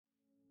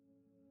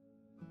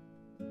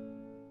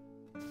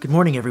Good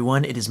morning,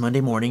 everyone. It is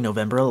Monday morning,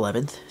 November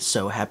 11th,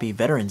 so happy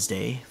Veterans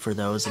Day for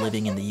those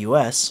living in the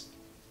U.S.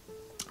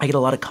 I get a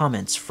lot of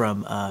comments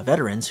from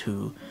veterans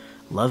who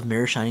love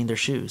mirror shining their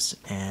shoes,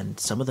 and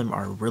some of them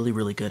are really,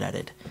 really good at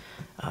it.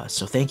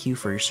 So thank you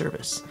for your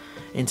service.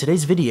 In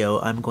today's video,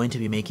 I'm going to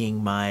be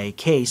making my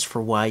case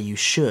for why you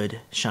should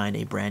shine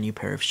a brand new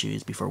pair of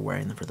shoes before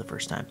wearing them for the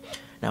first time.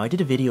 Now, I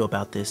did a video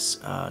about this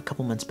a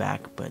couple months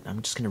back, but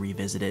I'm just going to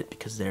revisit it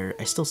because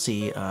I still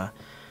see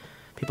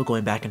people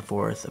going back and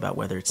forth about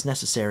whether it's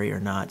necessary or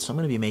not. So I'm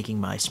going to be making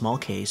my small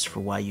case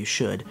for why you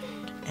should,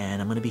 and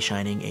I'm going to be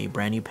shining a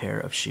brand new pair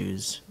of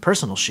shoes,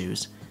 personal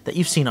shoes, that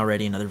you've seen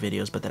already in other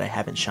videos, but that I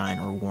haven't shined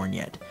or worn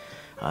yet.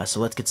 So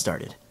let's get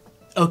started.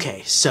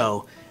 Okay,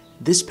 so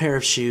this pair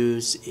of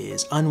shoes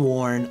is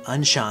unworn,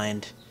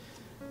 unshined.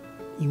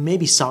 You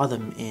maybe saw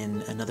them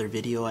in another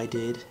video I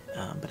did,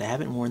 but I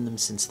haven't worn them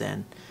since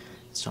then.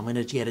 So I'm going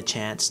to get a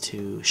chance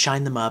to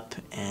shine them up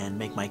and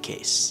make my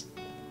case.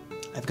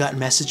 I've gotten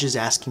messages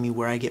asking me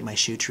where I get my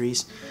shoe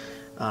trees.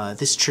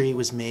 This tree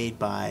was made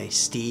by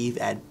Steve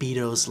at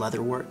Beato's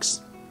Leatherworks.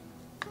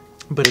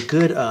 But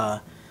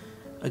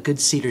a good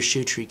cedar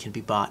shoe tree can be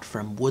bought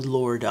from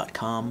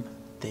woodlore.com.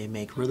 They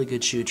make really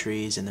good shoe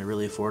trees and they're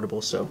really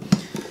affordable. So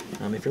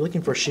if you're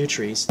looking for shoe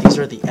trees, these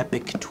are the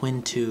Epic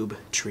Twin Tube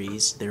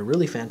trees. They're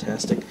really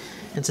fantastic.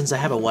 And since I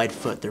have a wide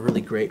foot, they're really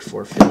great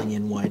for filling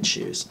in wide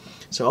shoes.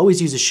 So always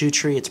use a shoe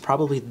tree. It's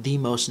probably the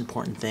most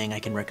important thing I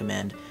can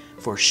recommend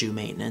for shoe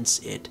maintenance.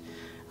 It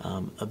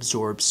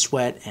absorbs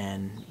sweat,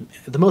 and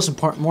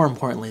more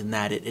importantly than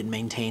that, it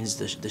maintains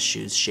the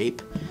shoe's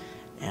shape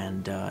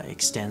and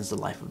extends the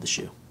life of the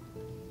shoe.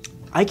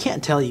 I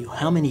can't tell you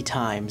how many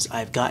times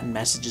I've gotten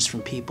messages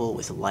from people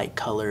with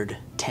light-colored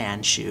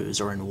tan shoes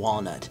or in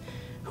walnut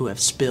who have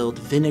spilled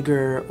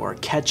vinegar or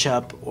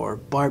ketchup or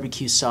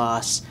barbecue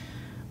sauce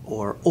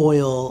or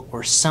oil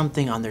or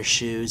something on their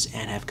shoes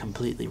and have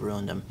completely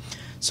ruined them.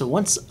 So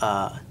once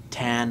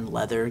tan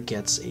leather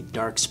gets a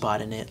dark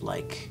spot in it,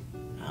 like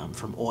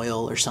from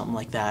oil or something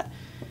like that,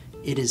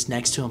 it is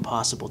next to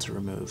impossible to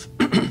remove.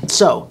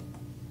 So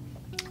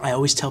I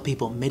always tell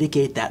people,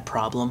 mitigate that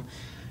problem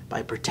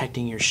by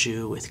protecting your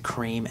shoe with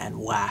cream and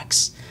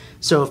wax.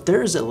 So if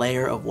there is a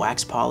layer of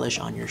wax polish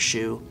on your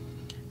shoe,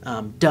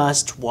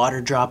 dust,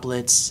 water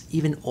droplets,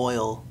 even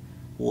oil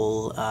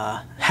will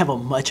have a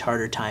much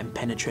harder time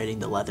penetrating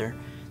the leather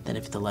than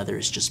if the leather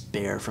is just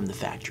bare from the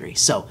factory.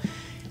 So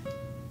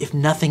if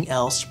nothing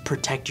else,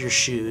 protect your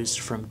shoes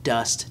from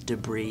dust,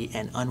 debris,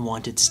 and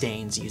unwanted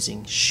stains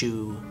using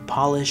shoe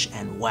polish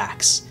and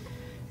wax.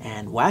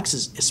 And wax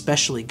is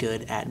especially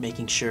good at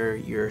making sure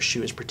your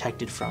shoe is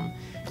protected from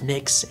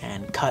nicks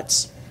and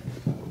cuts.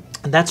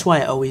 And that's why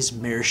I always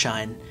mirror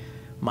shine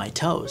my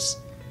toes.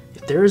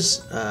 If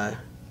there's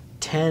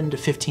 10 to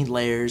 15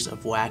 layers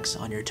of wax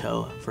on your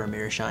toe for a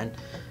mirror shine,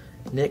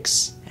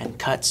 nicks and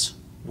cuts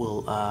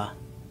will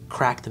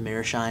crack the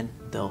mirror shine.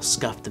 They'll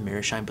scuff the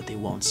mirror shine, but they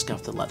won't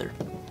scuff the leather.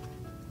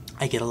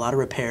 I get a lot of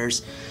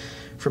repairs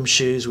from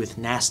shoes with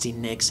nasty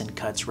nicks and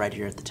cuts right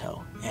here at the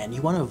toe. And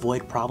you want to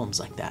avoid problems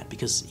like that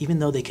because even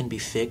though they can be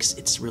fixed,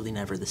 it's really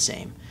never the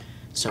same.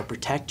 So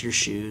protect your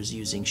shoes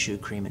using shoe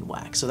cream and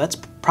wax. So that's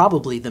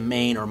probably the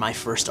main or my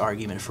first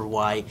argument for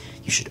why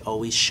you should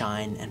always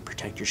shine and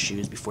protect your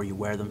shoes before you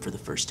wear them for the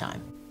first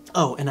time.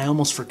 Oh, and I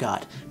almost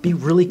forgot. Be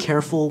really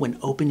careful when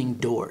opening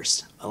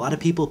doors. A lot of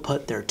people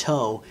put their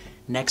toe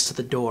next to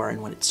the door,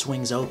 and when it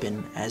swings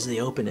open, as they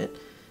open it,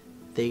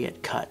 they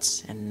get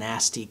cuts and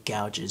nasty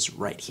gouges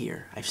right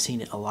here. I've seen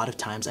it a lot of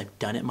times. I've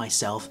done it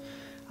myself.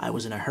 I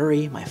was in a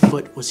hurry, my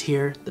foot was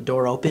here, the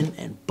door opened,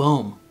 and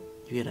boom,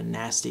 you get a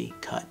nasty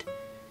cut.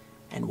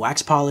 And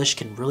wax polish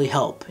can really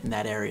help in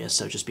that area,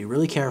 so just be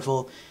really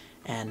careful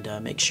and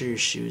make sure your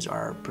shoes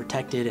are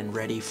protected and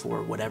ready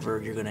for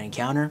whatever you're going to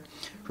encounter.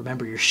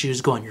 Remember, your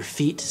shoes go on your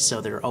feet,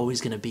 so they're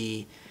always going to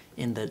be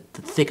in the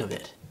thick of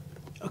it.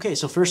 Okay,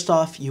 so first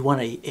off, you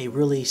want a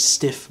really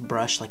stiff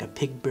brush, like a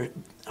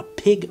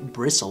pig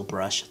bristle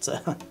brush. It's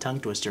a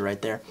tongue twister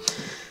right there.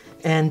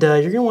 And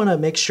you're going to want to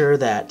make sure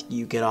that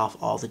you get off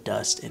all the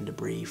dust and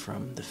debris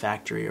from the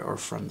factory or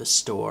from the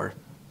store.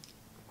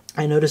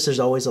 I notice there's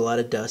always a lot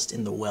of dust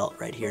in the welt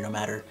right here, no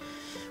matter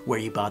where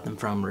you bought them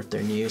from or if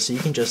they're new. So you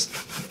can just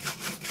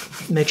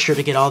make sure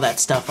to get all that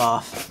stuff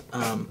off.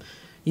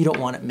 You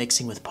don't want it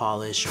mixing with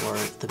polish or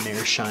the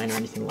mirror shine or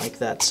anything like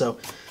that. So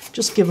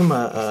just give them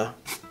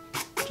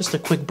just a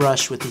quick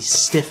brush with these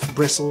stiff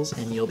bristles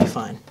and you'll be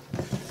fine.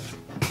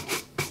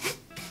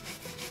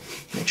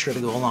 Make sure to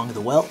go along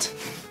the welt.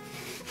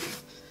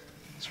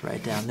 It's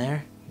right down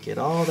there. Get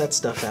all that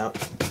stuff out.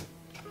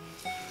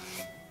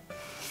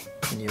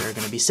 And you're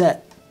going to be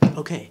set.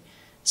 Okay,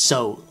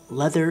 so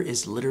leather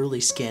is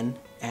literally skin,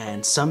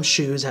 and some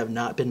shoes have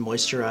not been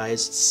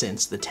moisturized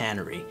since the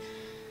tannery.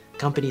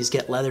 Companies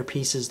get leather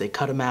pieces, they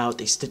cut them out,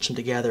 they stitch them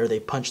together,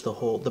 they punch the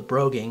hole, the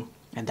broguing,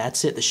 and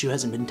that's it. The shoe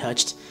hasn't been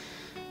touched,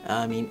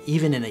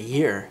 even in a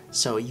year.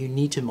 So you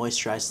need to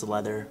moisturize the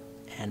leather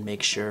and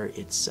make sure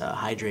it's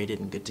hydrated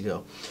and good to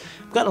go.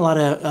 I've gotten a lot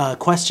of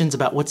questions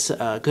about what's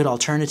a good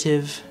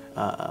alternative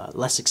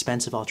less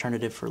expensive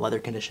alternative for leather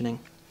conditioning.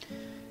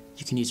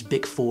 You can use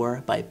Bic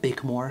 4 by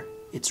Bicmore.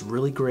 It's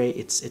really great.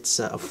 It's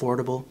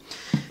affordable.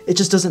 It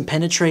just doesn't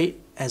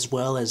penetrate as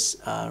well as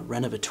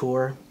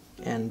Renovateur,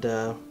 and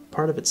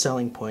part of its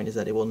selling point is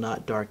that it will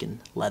not darken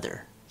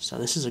leather. So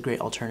this is a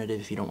great alternative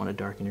if you don't want to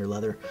darken your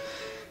leather.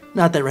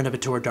 Not that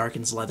Renovateur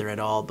darkens leather at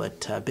all,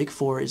 but Bic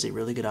 4 is a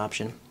really good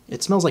option.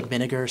 It smells like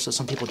vinegar, so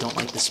some people don't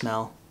like the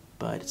smell,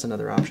 but it's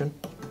another option.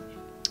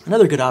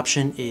 Another good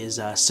option is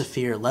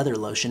Saphir Leather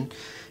Lotion.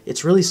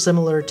 It's really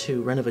similar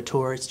to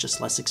Renovateur, it's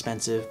just less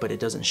expensive, but it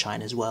doesn't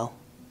shine as well.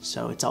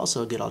 So it's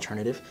also a good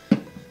alternative.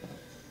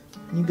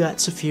 And you've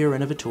got Saphir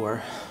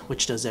Renovateur,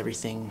 which does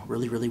everything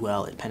really, really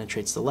well. It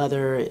penetrates the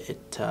leather,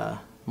 it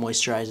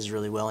moisturizes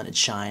really well, and it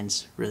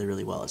shines really,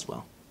 really well as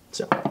well.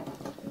 So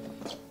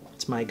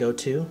it's my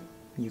go-to.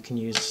 You can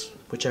use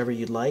whichever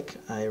you'd like.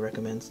 I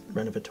recommend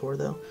Renovateur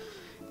though.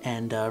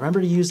 And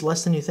remember to use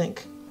less than you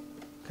think.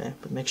 Okay,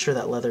 but make sure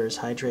that leather is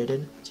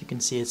hydrated. As you can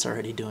see, it's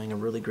already doing a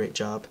really great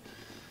job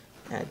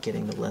at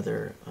getting the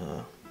leather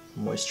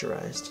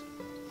moisturized.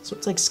 So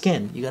it's like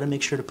skin. You got to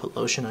make sure to put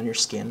lotion on your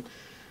skin.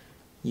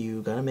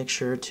 You got to make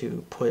sure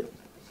to put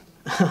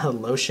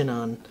lotion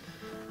on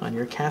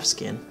your calf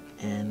skin,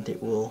 and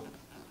it will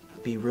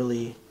be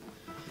really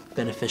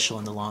beneficial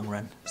in the long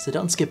run. So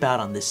don't skip out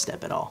on this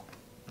step at all.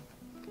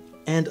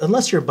 And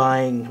unless you're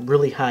buying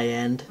really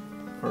high-end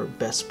or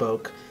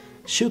bespoke,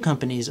 shoe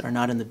companies are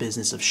not in the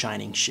business of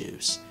shining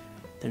shoes.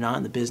 They're not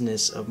in the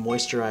business of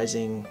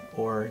moisturizing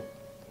or,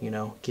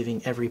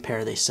 giving every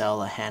pair they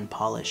sell a hand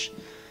polish.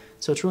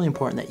 So it's really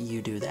important that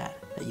you do that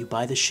you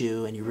buy the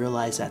shoe and you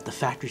realize that the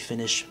factory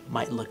finish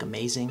might look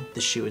amazing,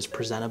 the shoe is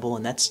presentable,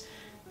 and that's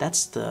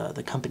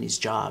the company's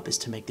job, is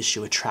to make the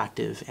shoe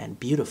attractive and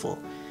beautiful.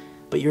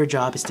 But your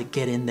job is to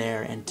get in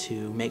there and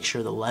to make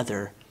sure the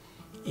leather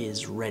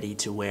is ready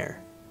to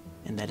wear,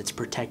 and that it's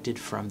protected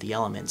from the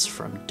elements,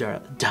 from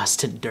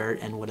dust and dirt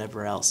and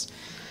whatever else.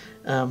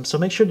 So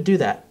make sure to do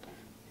that.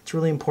 It's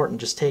really important.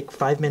 Just take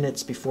 5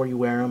 minutes before you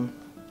wear them,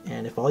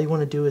 and if all you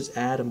want to do is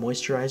add a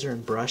moisturizer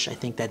and brush, I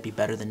think that'd be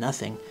better than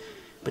nothing.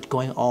 But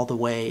going all the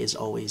way is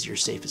always your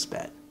safest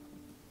bet.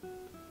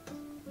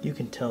 You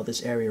can tell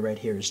this area right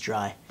here is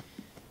dry.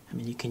 I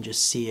mean, you can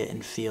just see it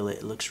and feel it.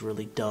 It looks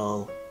really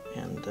dull,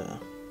 and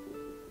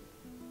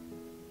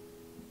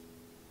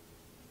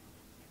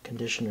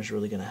conditioner's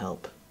really going to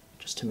help,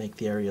 just to make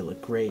the area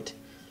look great,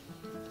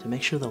 to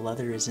make sure the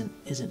leather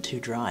isn't too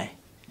dry.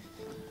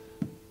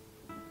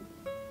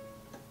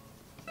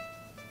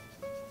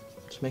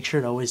 Just make sure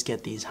to always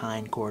get these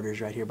hind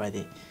quarters right here by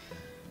the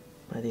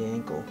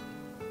ankle.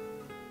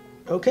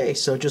 Okay,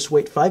 so just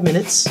wait 5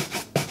 minutes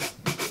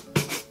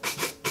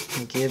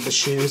and give the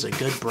shoes a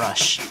good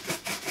brush.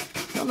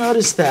 You'll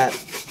notice that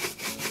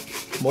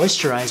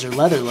moisturizer,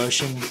 leather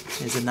lotion,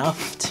 is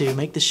enough to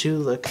make the shoe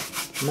look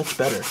much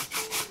better.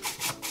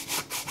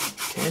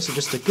 Okay, so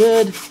just a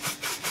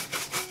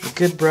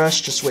good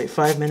brush. Just wait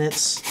 5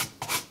 minutes.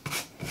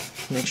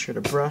 Make sure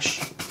to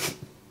brush,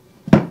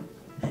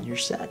 and you're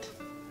set.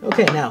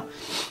 Okay, now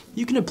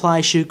you can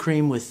apply shoe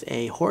cream with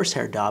a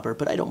horsehair dauber,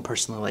 but I don't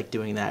personally like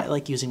doing that. I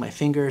like using my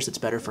fingers. It's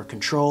better for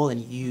control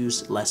and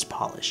use less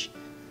polish.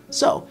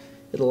 So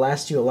it'll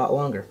last you a lot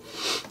longer.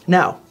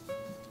 Now,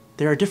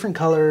 there are different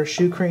color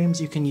shoe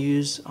creams you can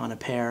use on a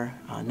pair.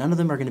 None of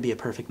them are going to be a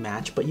perfect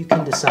match, but you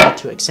can decide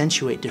to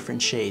accentuate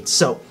different shades.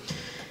 So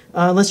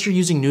unless you're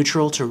using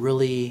neutral to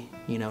really,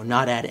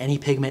 not add any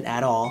pigment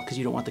at all, because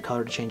you don't want the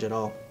color to change at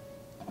all,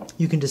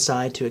 you can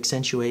decide to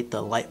accentuate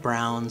the light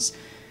browns,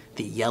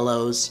 the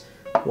yellows,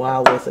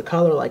 while with a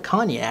color like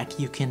cognac,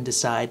 you can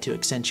decide to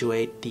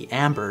accentuate the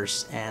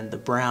ambers and the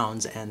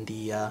browns and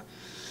the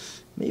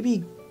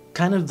maybe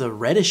kind of the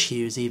reddish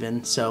hues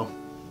even. So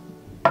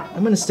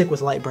I'm going to stick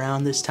with light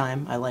brown this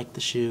time. I like the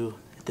shoe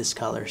this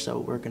color, so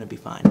we're going to be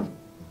fine.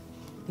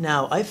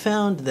 Now, I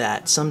found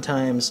that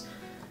sometimes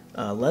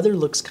leather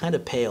looks kind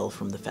of pale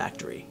from the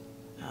factory,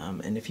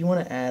 and if you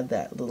want to add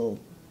that little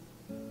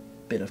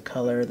bit of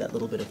color, that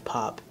little bit of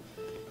pop,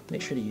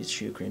 make sure to use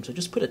shoe cream. So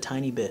just put a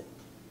tiny bit.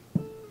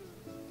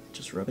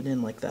 Just rub it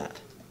in like that.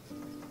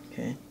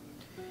 Okay?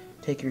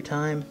 Take your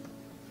time.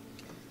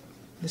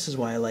 This is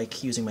why I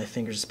like using my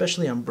fingers,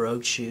 especially on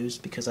brogue shoes,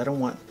 because I don't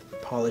want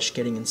polish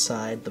getting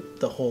inside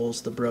the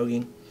holes, the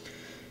broguing.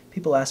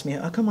 People ask me,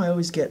 how come I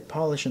always get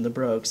polish in the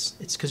brogues?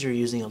 It's because you're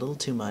using a little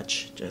too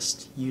much.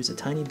 Just use a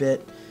tiny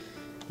bit.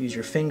 Use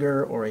your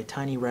finger or a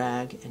tiny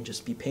rag and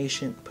just be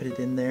patient. Put it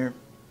in there.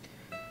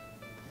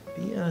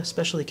 Be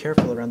especially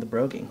careful around the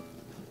broguing.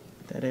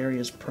 That area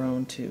is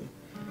prone to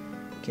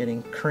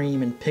getting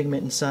cream and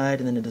pigment inside,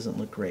 and then it doesn't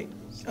look great.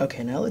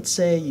 Okay, now let's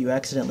say you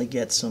accidentally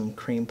get some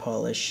cream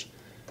polish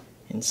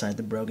inside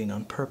the broguing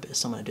on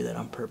purpose. I'm going to do that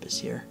on purpose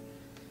here.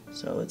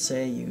 So let's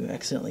say you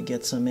accidentally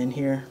get some in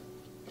here,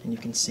 and you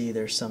can see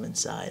there's some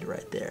inside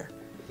right there.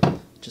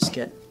 Just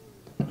get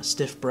a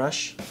stiff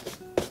brush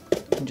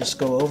and just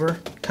go over,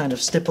 kind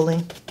of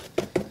stippling.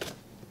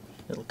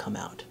 It'll come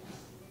out.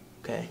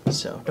 Okay,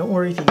 so don't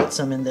worry if you get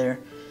some in there.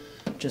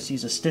 Just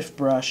use a stiff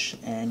brush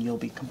and you'll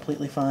be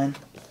completely fine.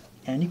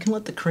 And you can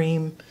let the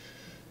cream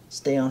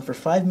stay on for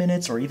 5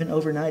 minutes or even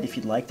overnight if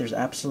you'd like. There's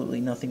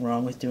absolutely nothing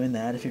wrong with doing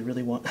that if you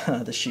really want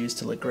the shoes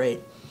to look great.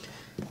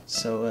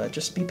 So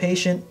just be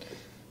patient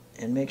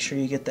and make sure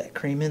you get that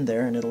cream in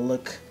there, and it'll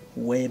look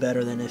way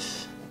better than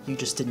if you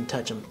just didn't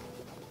touch them.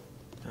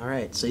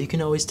 Alright, so you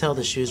can always tell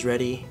the shoe's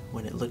ready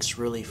when it looks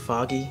really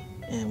foggy,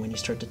 and when you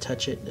start to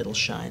touch it, it'll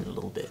shine a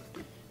little bit.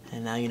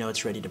 And now you know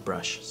it's ready to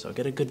brush. So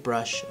get a good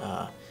brush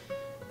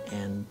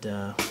and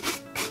you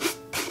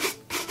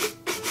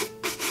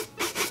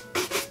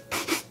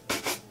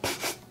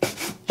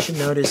should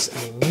notice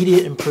an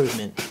immediate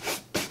improvement.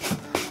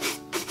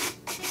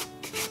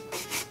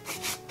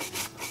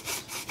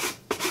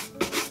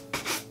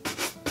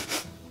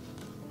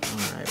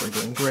 Alright, we're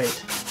doing great.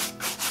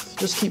 So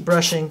just keep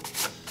brushing.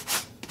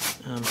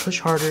 Push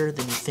harder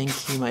than you think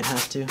you might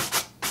have to,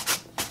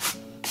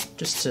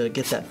 just to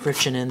get that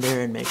friction in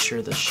there and make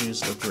sure the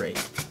shoes look great.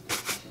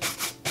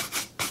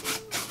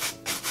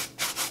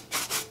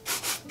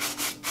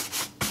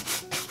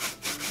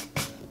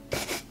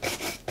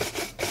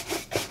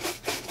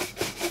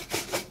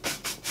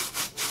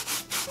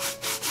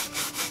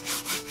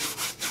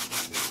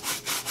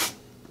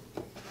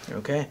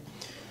 Okay,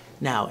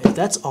 now if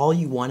that's all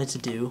you wanted to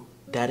do,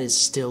 that is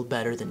still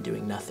better than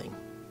doing nothing.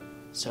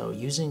 So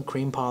using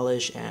cream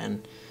polish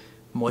and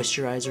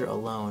moisturizer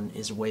alone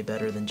is way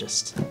better than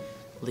just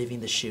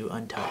leaving the shoe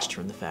untouched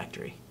from the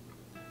factory.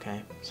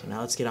 Okay, so now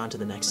let's get on to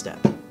the next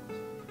step.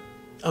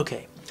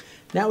 Okay,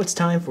 now it's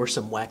time for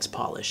some wax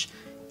polish.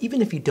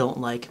 Even if you don't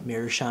like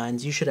mirror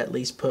shines, you should at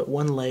least put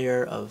one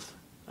layer of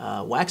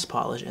wax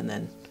polish and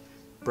then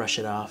brush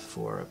it off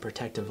for a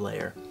protective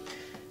layer.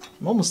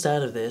 I'm almost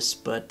out of this,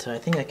 but I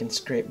think I can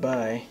scrape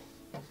by.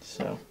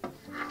 So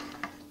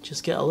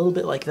just get a little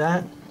bit like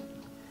that.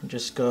 And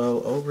just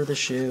go over the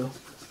shoe.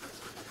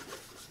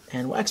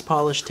 And wax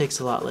polish takes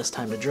a lot less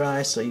time to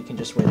dry, so you can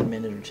just wait a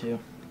minute or two.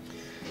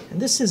 And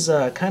this is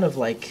kind of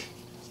like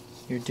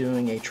you're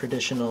doing a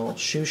traditional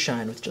shoe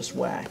shine with just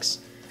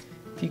wax.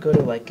 If you go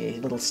to like a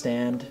little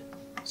stand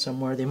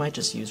somewhere, they might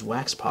just use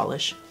wax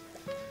polish,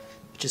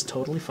 which is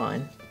totally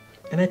fine.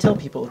 And I tell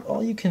people, if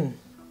all you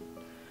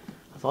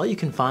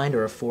can find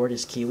or afford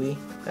is kiwi,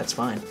 that's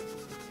fine.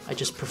 I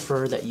just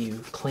prefer that you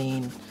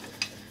clean,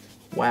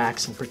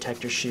 wax, and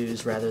protect your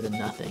shoes rather than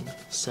nothing.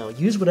 So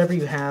use whatever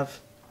you have.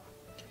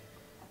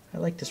 I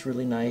like this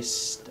really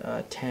nice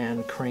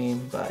tan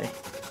cream by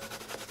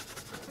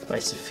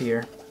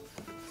Saphir.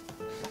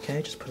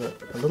 Okay, just put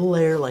a little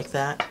layer like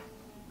that.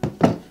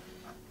 And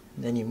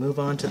then you move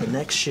on to the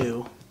next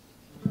shoe.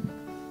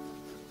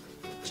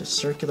 Just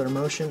circular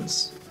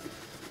motions.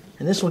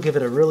 And this will give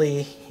it a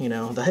really,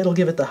 it'll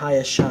give it the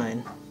highest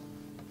shine.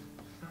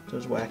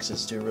 Those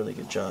waxes do a really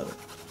good job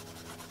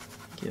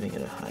of giving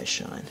it a high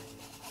shine.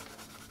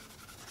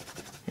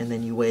 And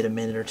then you wait a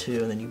minute or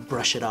two, and then you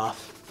brush it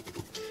off.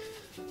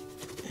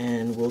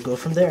 And we'll go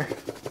from there.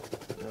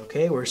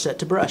 Okay, we're set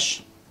to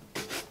brush.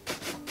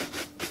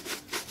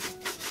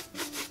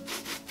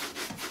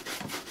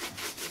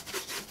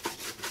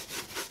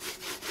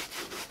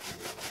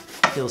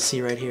 You'll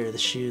see right here, the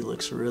shoe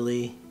looks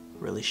really,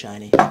 really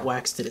shiny.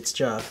 Wax did its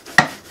job.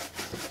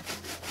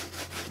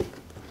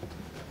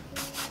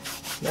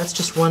 That's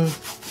just one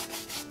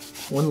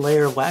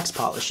layer of wax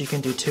polish. You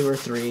can do 2 or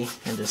 3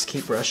 and just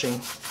keep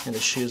brushing, and the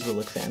shoes will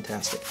look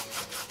fantastic.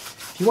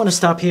 If you want to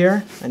stop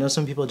here, I know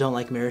some people don't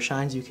like mirror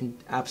shines, you can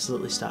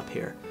absolutely stop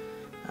here.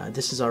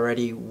 This is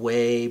already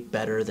way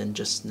better than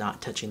just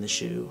not touching the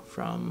shoe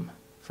from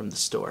the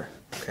store,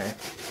 okay?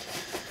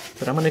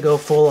 But I'm going to go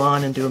full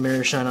on and do a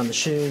mirror shine on the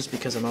shoes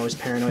because I'm always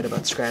paranoid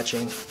about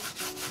scratching.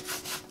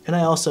 And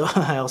I also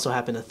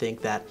happen to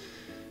think that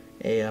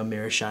a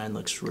mirror shine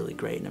looks really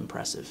great and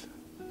impressive.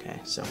 Okay,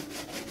 so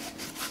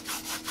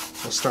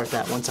we'll start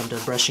that once I'm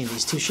done brushing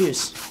these 2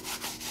 shoes.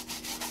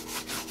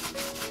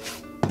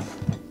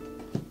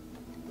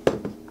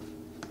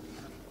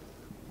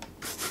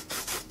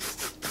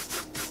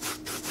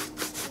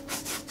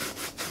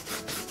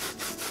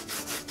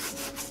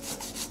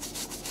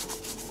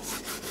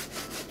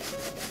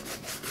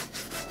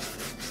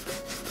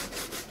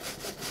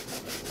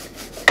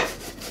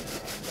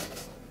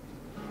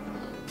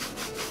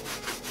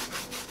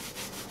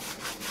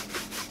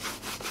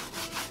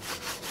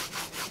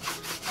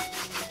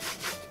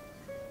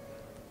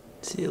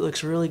 See, it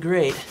looks really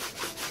great.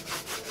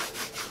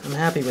 I'm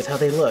happy with how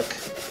they look.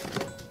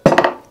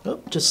 Oh,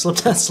 just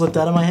slipped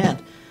out of my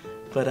hand.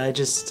 But I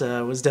just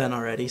was done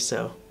already,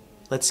 so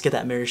let's get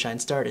that mirror shine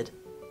started.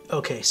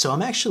 Okay, so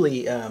I'm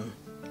actually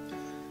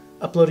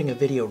uploading a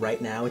video right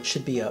now. It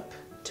should be up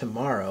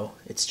tomorrow.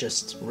 It's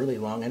just really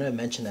long. I know I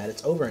mentioned that.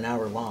 It's over an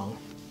hour long.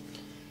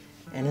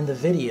 And in the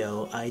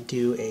video, I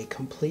do a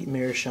complete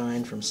mirror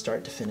shine from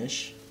start to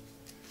finish.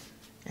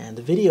 And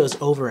the video is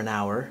over an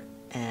hour,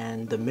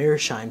 and the mirror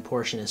shine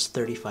portion is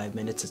 35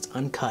 minutes. It's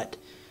uncut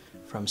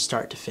from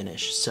start to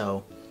finish.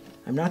 So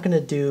I'm not going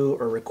to do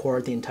or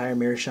record the entire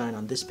mirror shine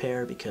on this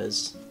pair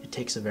because it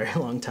takes a very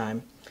long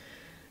time.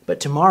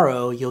 But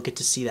tomorrow you'll get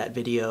to see that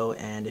video,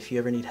 and if you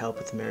ever need help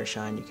with the mirror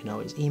shine, you can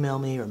always email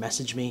me or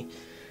message me.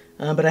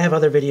 But I have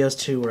other videos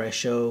too where I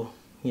show,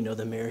 you know,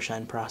 the mirror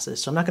shine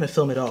process. So I'm not going to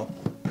film it all.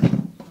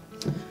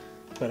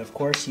 But of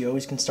course, you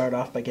always can start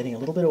off by getting a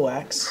little bit of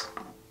wax,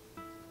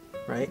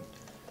 right?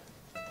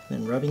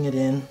 Then rubbing it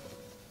in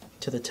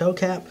to the toe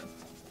cap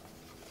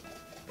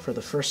for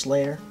the first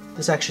layer.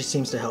 This actually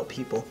seems to help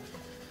people.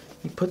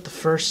 You put the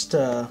first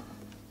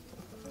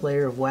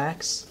layer of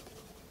wax,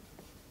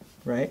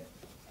 right?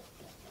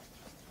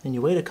 And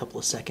you wait a couple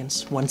of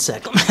seconds. 1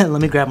 second.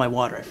 Let me grab my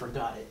water. I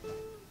forgot it.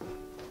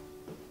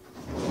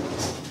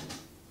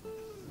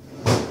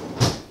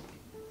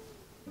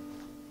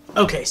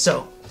 Okay,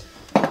 so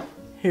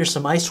here's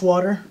some ice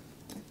water.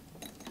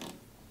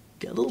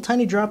 Get a little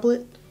tiny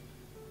droplet.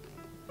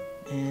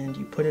 And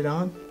you put it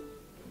on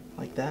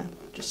like that.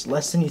 Just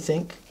less than you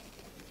think.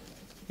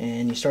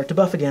 And you start to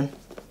buff again.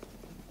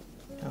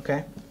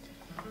 Okay?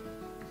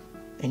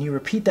 And you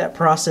repeat that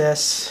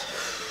process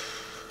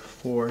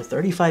for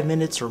 35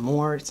 minutes or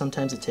more.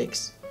 Sometimes it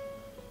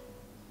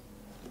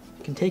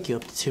can take you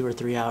up to 2 or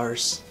 3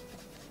 hours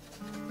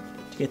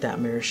to get that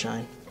mirror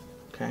shine.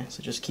 Okay,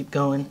 so just keep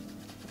going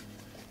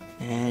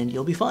and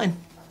you'll be fine.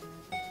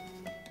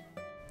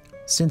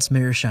 Since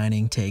mirror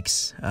shining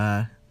takes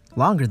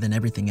longer than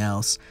everything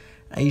else,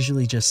 I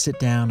usually just sit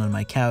down on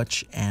my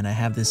couch and I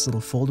have this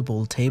little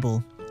foldable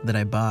table that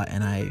I bought,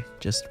 and I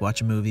just watch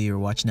a movie or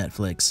watch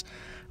Netflix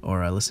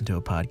or I listen to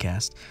a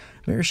podcast.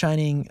 Mirror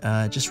shining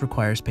just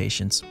requires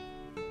patience,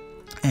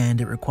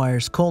 and it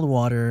requires cold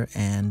water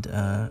and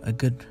a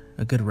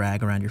good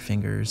rag around your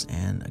fingers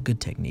and a good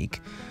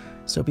technique.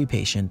 So be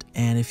patient,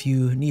 and if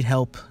you need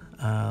help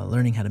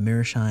learning how to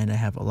mirror shine, I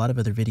have a lot of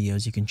other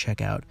videos you can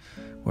check out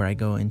where I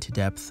go into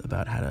depth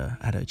about how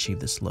to achieve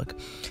this look.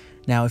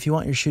 Now, if you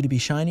want your shoe to be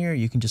shinier,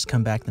 you can just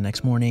come back the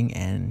next morning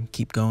and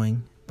keep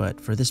going. But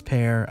for this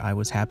pair, I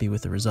was happy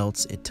with the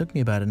results. It took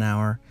me about an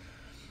hour,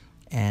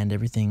 and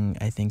everything,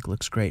 I think,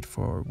 looks great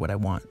for what I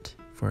want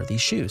for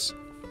these shoes.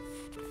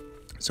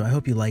 So I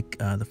hope you like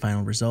the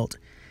final result,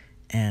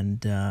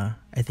 and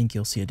I think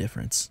you'll see a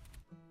difference.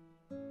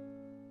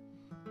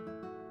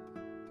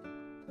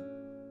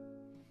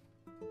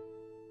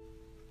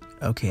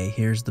 Okay,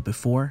 here's the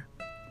before,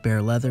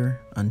 bare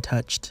leather,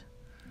 untouched,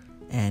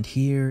 and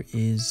here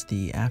is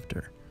the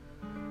after.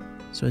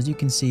 So as you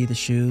can see, the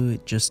shoe,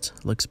 it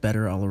just looks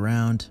better all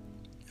around.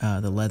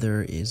 The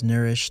leather is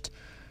nourished.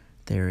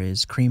 There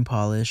is cream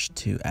polish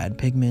to add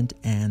pigment,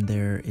 and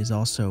there is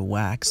also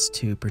wax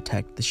to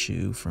protect the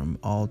shoe from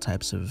all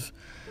types of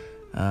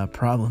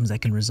problems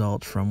that can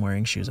result from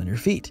wearing shoes on your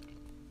feet.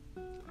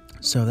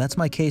 So that's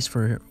my case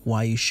for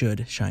why you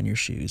should shine your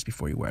shoes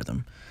before you wear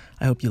them.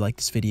 I hope you like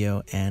this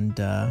video, and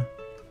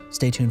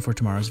stay tuned for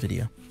tomorrow's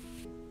video.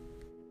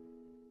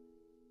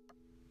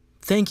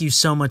 Thank you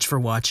so much for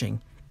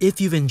watching. If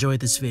you've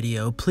enjoyed this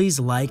video, please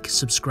like,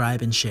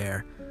 subscribe, and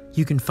share.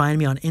 You can find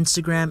me on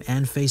Instagram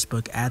and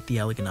Facebook at The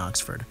Elegant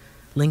Oxford.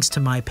 Links to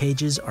my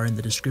pages are in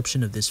the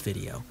description of this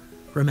video.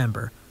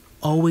 Remember,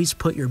 always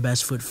put your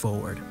best foot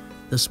forward.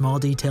 The small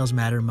details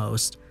matter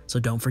most, so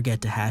don't forget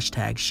to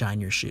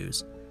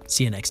 #ShineYourShoes.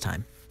 See you next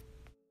time.